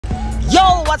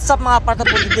Yo! What's up mga partner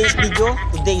for today's video?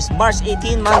 Today is March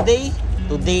 18, Monday.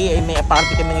 Today ay may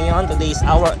party kami ngayon. Today is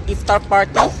our Iftar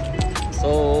party.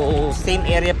 So, same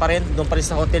area pa rin. Doon pa rin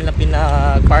sa hotel na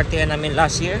pinag-partyan namin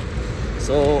last year.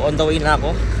 So, on the way na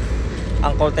ako.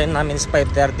 Ang call time namin is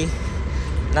 5:30.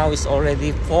 Now is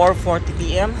already 4:40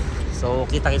 PM. So,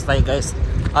 kita-kits tayo guys.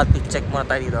 Outfit check muna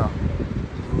tayo dito.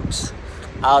 Oops.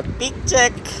 Outfit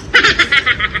check!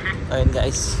 Ayun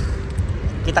guys.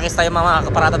 Kita-kits tayo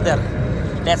mga kaparatan there.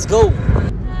 Let's go!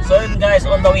 So yun guys,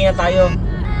 on the way na tayo.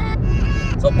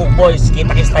 So boys,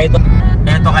 kita-kits tayo doon.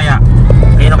 Eto kaya,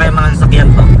 kaya mga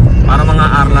sasakyan to. Para mga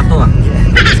Arla to ah.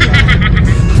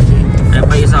 Kaya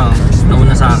pa isa oh,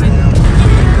 nauna sa akin.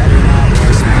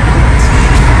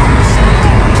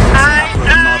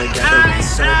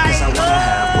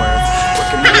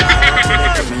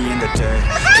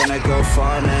 Gonna go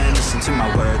far, man, listen to my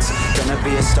words. Gonna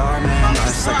be a star, man,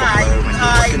 life's like a blur.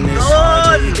 When you're working this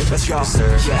hard, you get what you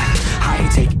deserve. Yeah, I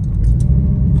ain't taking.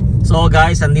 So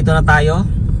guys, andito na tayo.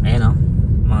 Ayan o,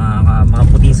 mga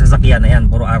puting sasakyan.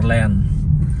 Ayan, puro Arla yan.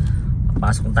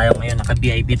 Pasok tayo ngayon,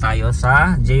 naka-VIP tayo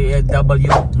sa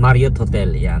JW Marriott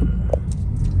Hotel. Ayan,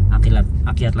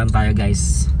 akyat lang tayo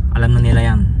guys. Alam na nila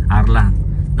yan, Arla,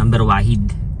 number wahid.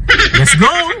 Let's go!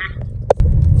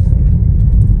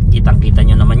 Kitang-kita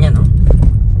nyo naman yan, no?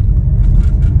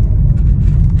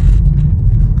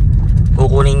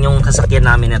 Kukunin yung sasakyan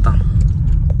namin ito.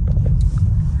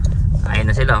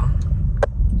 Ayun na sila, oh.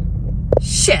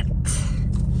 Shit!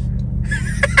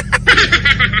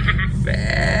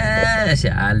 Si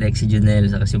Alex, si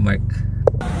Junel, saka si Mark.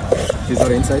 These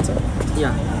are inside, sir?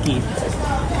 Yeah, key.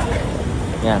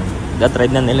 Yan, that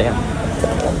ride na nila yan.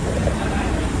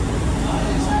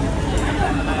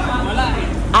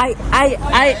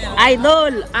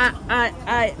 Idol!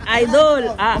 Idol! Idol!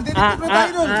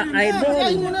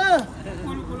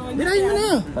 Birahin mo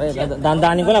na!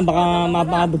 Dandaanin ko lang, baka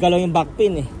mabagalaw yung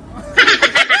backpin eh.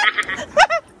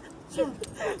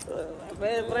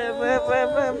 Pre.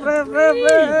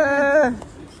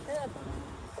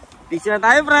 Picture na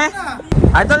tayo, pre.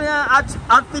 Idol,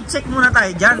 outfit check muna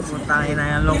tayo dyan. Puntangin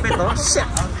na yung lupit, oh. Shit.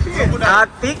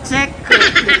 Outfit check.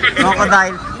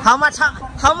 Crocodile. How much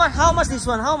this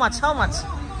one? How much?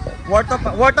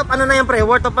 Worth of ano na yan, pre?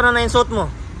 Worth of ano na yung suit mo?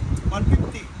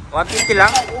 150. 150 lang?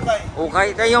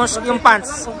 Okay. Yung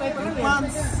pants? Yung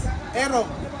pants, Aero.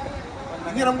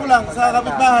 Hiniram ko lang sa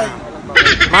kapitbahay.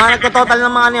 Mga nagtototal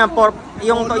ng mga ano yan,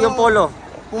 yung polo.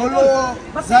 Polo,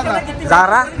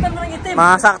 Zara?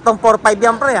 Mga saktong 4-5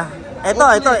 yan, pre, ah. Ito.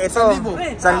 1,000.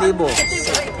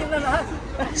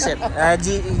 Shit.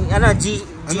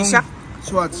 G-Shock?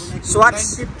 Swatch?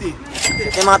 950.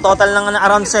 Yung mga total ng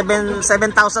around 7,000,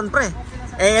 pre.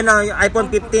 Eh, ano, yung iPhone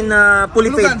 15 na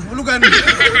fully paid. Hulugan.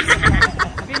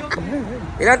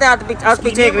 Ilan tayo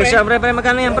outfit check, pre? Siyempre, pre,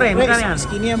 magkano yan, pre? Magkano yan?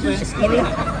 Skinny yan, pre. Skinny?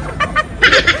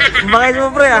 Bakit mo,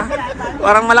 pre, ah?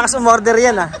 Parang malakas umorder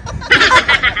yan, ah.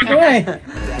 Ito eh.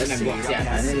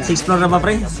 6th floor na ba,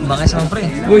 pre? Bakit mo, pre?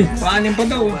 Uy, paanin pa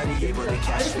daw.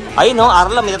 Ayun, no,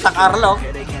 Arla. May tatak Arla, oh.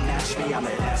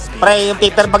 Pre, yung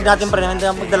paper bag natin, pre.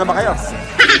 Magdala ba kayo?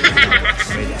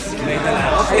 May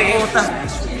dala ako. Ay, puta.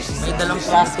 May dalang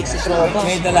plastic si Tropa.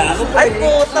 May dala ako. Ay,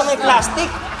 puta, may plastic.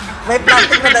 May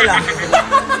plastic na dala.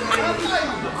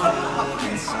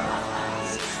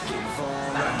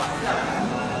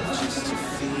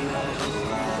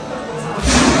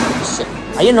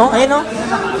 Ayun, no?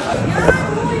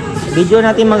 Video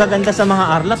natin magaganda sa mga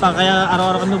Arla pa, kaya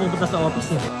araw-araw kami pupunta sa office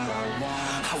eh.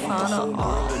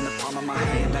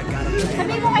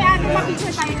 Sabi mo kaya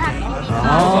mag-picture tayo lahat.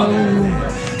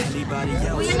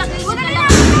 Kuya, nag-iwan na lang.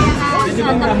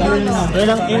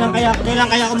 Kailan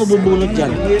kaya ako mabubunot dyan?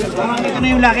 Ito na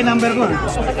yung lucky number ko.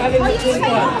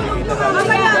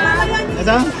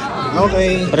 Ito?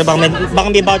 Okay. Pre, baka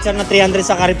may voucher na 300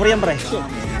 sa Carrefour yan, pre.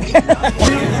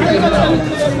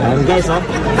 Ayan guys, oh.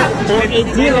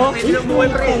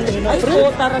 480. Ay,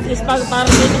 po, tarang is parang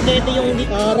dito yung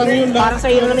parang sa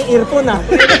iyo na ng earphone, ah.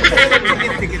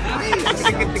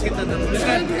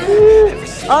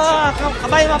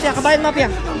 Kabayan mafia.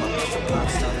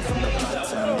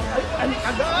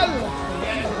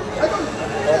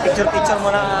 Picture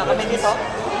muna kami dito.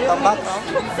 Tambak, no?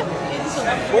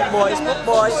 Book boys.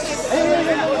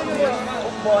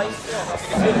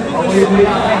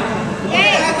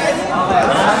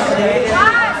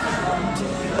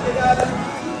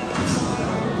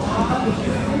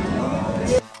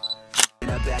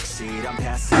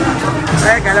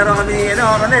 Kalaro kami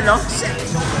Ronel, no?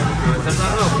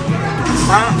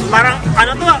 Parang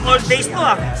ano to, old days to,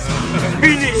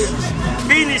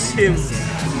 Finish him.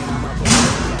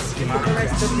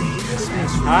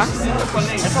 Ha?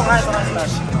 Ito nga,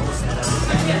 stars.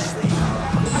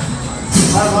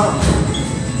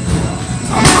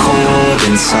 I'm cold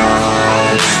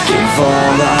inside, give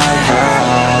all I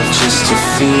have just to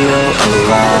feel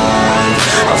alive.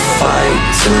 I fight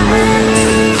to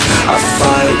live, I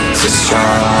fight to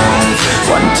strive.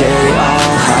 One day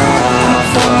I'll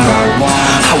have what I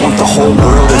want. I want the whole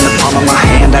world in the palm of my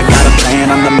hand. I got a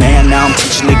plan, I'm the man, now I'm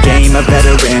teaching the game. A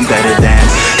veteran, better than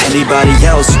anybody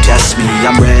else who tests me.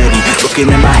 I'm ready,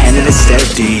 looking at my hand and it's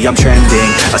steady. I'm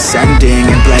trending, ascending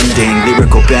and blending,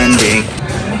 lyrical bending.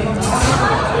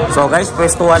 So guys,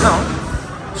 pwesto ano?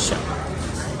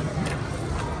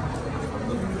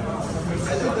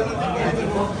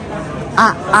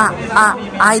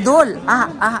 Idol!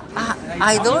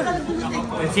 Idol!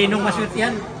 Sinong mashoot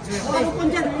yan?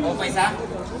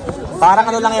 Parang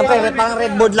ano lang yan pre, parang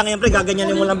red board lang yan pre,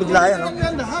 gaganyanin mo lang bigla yan, no?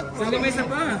 May isa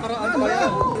pa.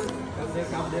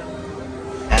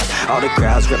 All the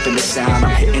crowds repping the sound,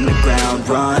 I'm hitting the ground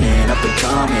running, up and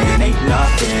coming, ain't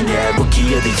nothing, yeah,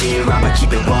 rookie of the year, I'ma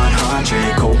keep it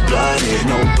 100, cold-blooded,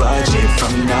 no budget,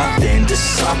 from nothing to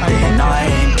something, I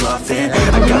ain't bluffing,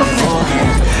 I got a full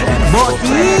hand and a full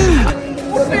plan.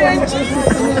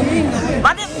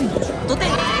 Bakit? Tuti!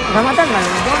 Ramadan lang,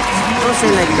 don't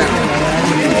say like that.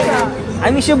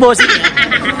 I miss you, boss.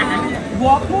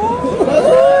 Guwapo!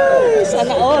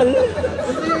 Sana all!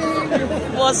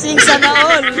 Bossing, sana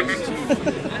all!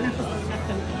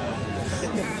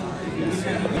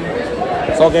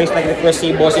 So guys, nag-request si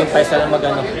Bossing Faisal na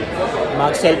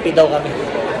mag-selfie daw kami.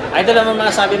 Idol naman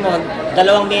mga sabi mo, 2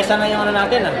 mesa na yung ano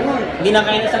natin ah. Hindi na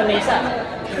kayo isang mesa.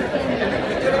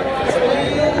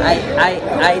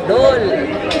 Idol!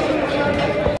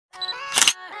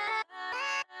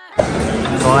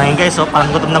 So ngayon guys, so,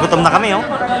 parang gutom na kami oh.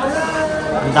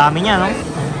 Ang dami niya no?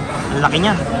 Ang laki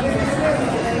niya.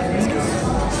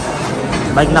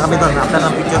 Balik na kami doon after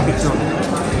ng picture.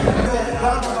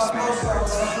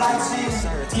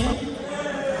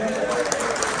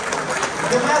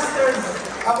 The masters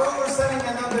have overselling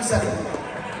and underselling.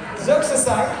 Jokes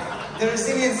aside, the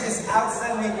resilience is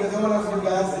outstanding with all of you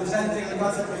guys. The chanting and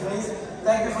concept of place.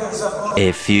 Thank you for your support.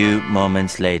 A few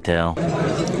moments later.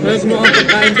 Where's mo ang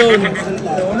pagkain doon?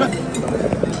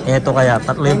 Eto kaya,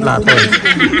 3 yung plato eh.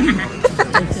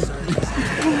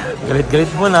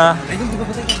 Galit mo na.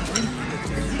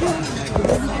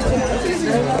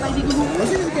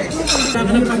 Saka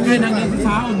ng pagkain ang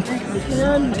sound.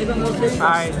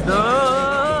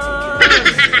 Idol!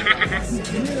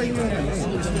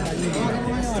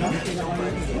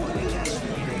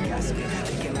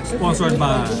 Sponsored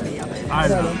by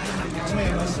Arla.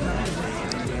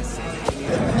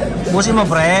 Busin mo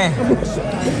pre.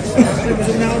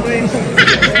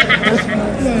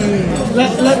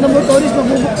 Lahat ng motoris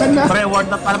mabubuksan na. Pre, word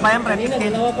na para pa yan pre.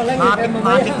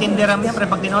 15 dirham yan pre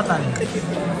pag dinotan.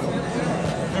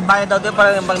 May bayad daw din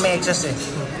para pag may excess eh.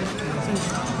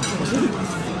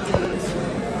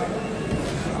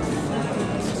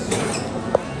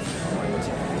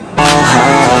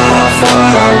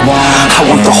 I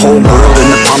want the whole world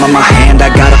in the palm of my hand. I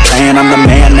got a plan, I'm the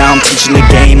man, now I'm teaching the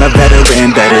game. A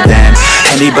veteran, better than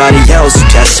anybody else who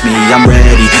tests me. I'm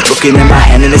ready, looking at my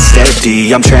hand and it's steady.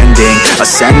 I'm trending,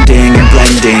 ascending and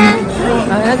blending.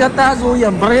 Ay, nagtatago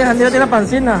yan pre, hindi natin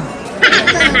napansin ah.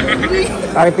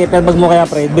 Kahit paper bag mo kaya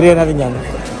pre, bigyan natin yan.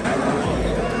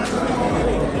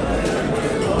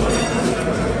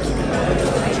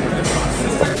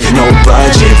 No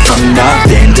budget, from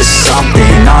nothing to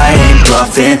something, I ain't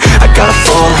bluffing. I got a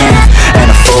full hand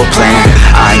and a full plan.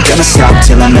 I ain't gonna stop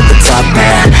till I'm at the top,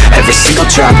 man. Every single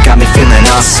drop got me feeling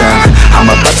awesome.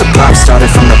 I'm about to pop, started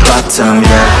from the bottom,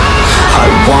 yeah. I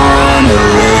wanna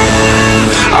live,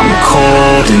 I'm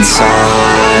cold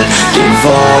inside. Give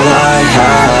all I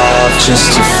have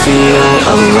just to feel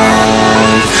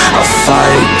alive. I'll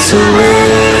fight to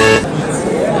live.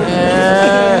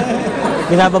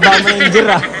 Binababa mo na yung gear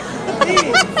ah.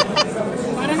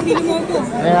 Parang hindi mo ako.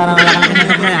 Ay, parang alak-alak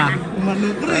na pre ah. Mano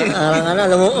pre. Parang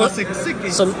alam mo, Siksik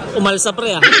eh. so, umalsa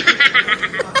pre ah.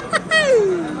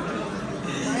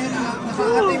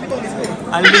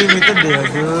 Unlimited eh,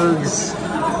 dudes.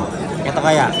 Ito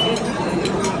kaya,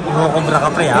 kumukubra ka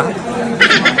pre ah.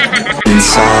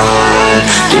 Inside,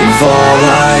 give all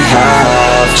I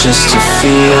have just to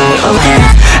feel a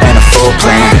hand and a full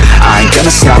plan. I ain't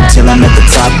gonna stop till I'm at the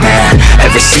top, man.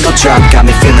 Every single drop got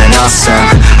me feeling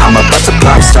awesome. I'm about to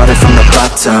pop, started from the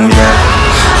bottom, yeah.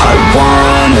 I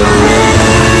wanna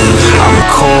live, I'm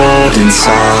cold cold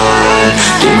inside.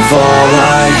 Give all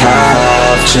I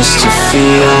have just to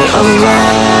feel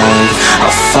alive. I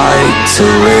fight to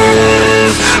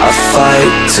live, I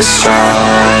fight to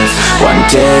strive. One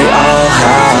day I'll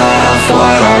have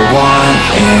what I want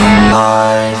in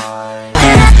life.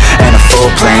 And a full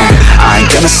plan, I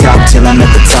ain't gonna stop till I'm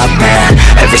at the top, man.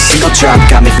 Every single drop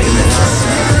got me feeling.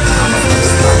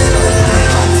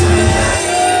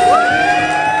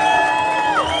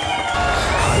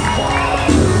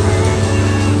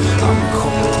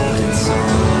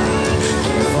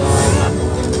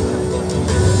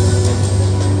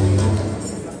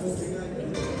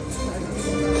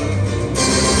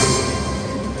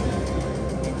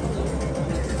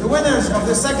 The winners of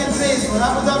the second phase for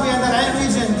Abu Dhabi and the Ain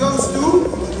region goes to...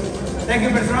 Thank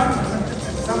you, Bertrand.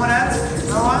 Someone else?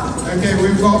 No one? Okay,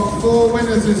 we've got 4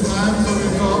 winners this time. So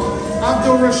we've got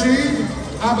Abdul Rashid,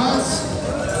 Abbas,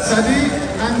 Sadiq,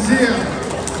 and Zia.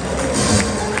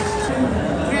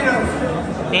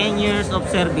 10 years of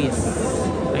service.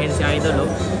 Ayun si Idol,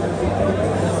 oh.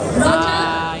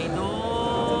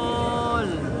 Idol!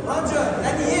 Roger,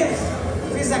 10 years.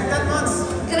 Feels like 10 months.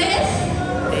 10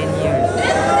 years.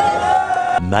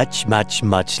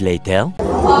 Much later.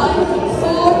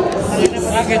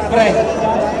 Bakit, pre?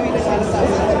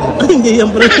 Hindi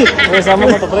yan, pre.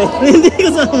 Kasama mo to, pre. Hindi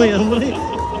kasama yan, pre.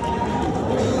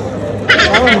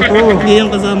 Hindi yan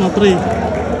kasama, pre.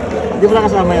 Hindi mo na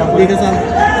kasama yan, pre. Hindi kasama.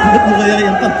 Bakit mo kaya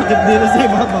yan? Takip dito sa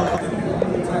ibabaw.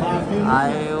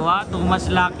 Ay, wow. Too much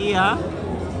lucky, ha?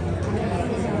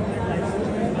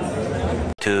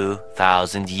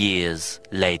 2,000 years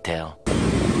later.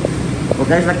 So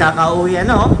guys, nagkakauwi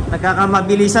ano,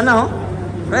 nagkakamabilisan na, oh.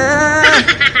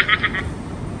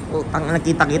 Utang,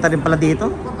 nakita-kita rin pala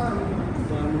dito.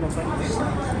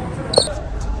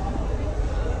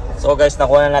 So guys,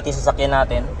 nakuha na natin sasakyan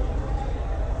natin.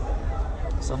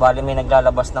 So bali may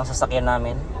naglalabas ng sasakyan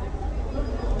namin.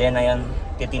 Then ayan,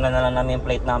 titingnan na lang namin yung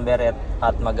plate number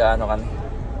at mag-ano kami.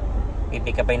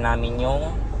 Pipick upin namin yung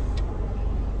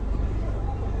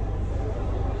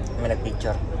may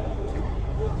nagpicture.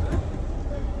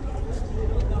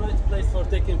 Place for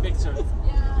taking pictures.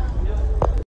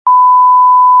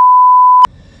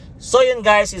 So yun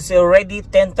guys, it's already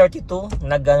 10:32.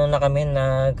 Nag-ano na kami,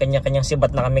 na kanya-kanyang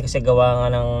sibat na kami kasi gawa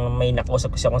nga ng may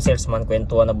nakausap kasi akong salesman,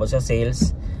 kwentuhan na ba sa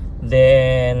sales.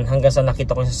 Then hanggang sa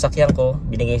nakita ko yung sasakyan ko,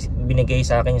 binigay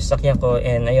sa akin yung sasakyan ko,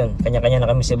 and ayun, kanya-kanya na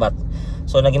kami sibat.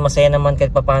 So naging masaya naman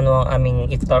kahit papano ang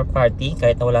aming iftar party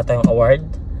kahit na wala tayong award.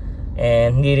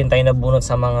 And hindi rin tayo nabunot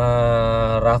sa mga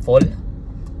raffle.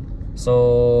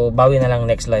 So bawi na lang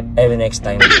next time.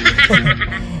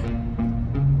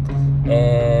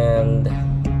 And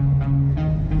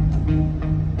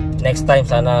next time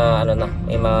sana ano na,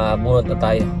 may mabunot na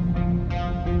tayo.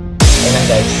 Ayun lang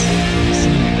guys.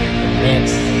 See you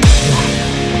next vlog.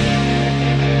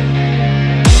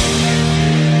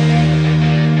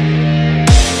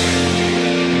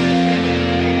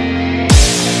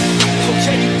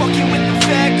 Okay, you fucking with the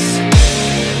facts.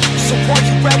 So are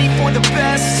you ready for the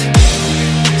best?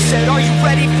 Said, are you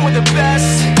ready for the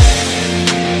best?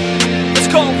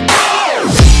 Let's go.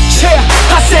 Yeah,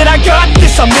 I said I got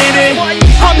this, I'm in it.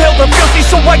 I'm hella filthy,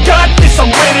 so I got this,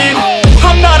 I'm winning.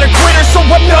 I'm not a quitter, so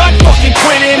I'm not fucking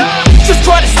quitting. Just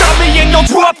try to stop me and you'll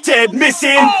drop dead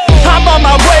missing. I'm on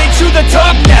my way to the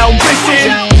top now, listen.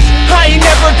 I ain't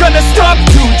never gonna stop,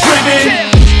 too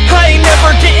driven. I ain't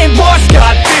never getting lost,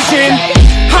 got vision.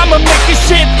 I'ma make this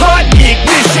shit hot,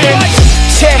 ignition.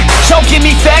 Yeah, don't give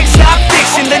me facts, not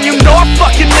fiction. Then you know I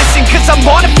fucking listen, cause I'm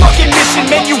on a fucking mission.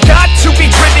 Man, you got to be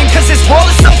driven, cause this world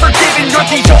is unforgiving. You're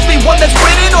the only one that's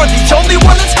winning, or the only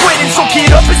one that's quitting. So get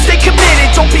up and stay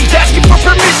committed, don't be asking for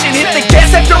permission. Hit the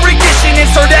gas after ignition and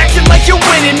start acting like you're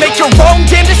winning. Make your own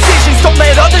damn decisions, don't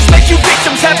let others make you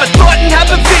victims. Have a thought and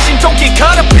have a vision, don't get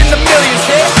caught up in the millions.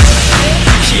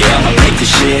 Yeah, I'ma make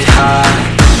this shit hot.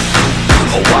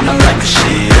 Oh, I'ma light the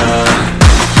shit up.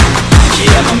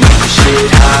 Yeah, I'ma make this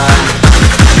shit hot.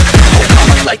 Oh,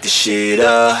 I'ma light the shit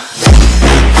up.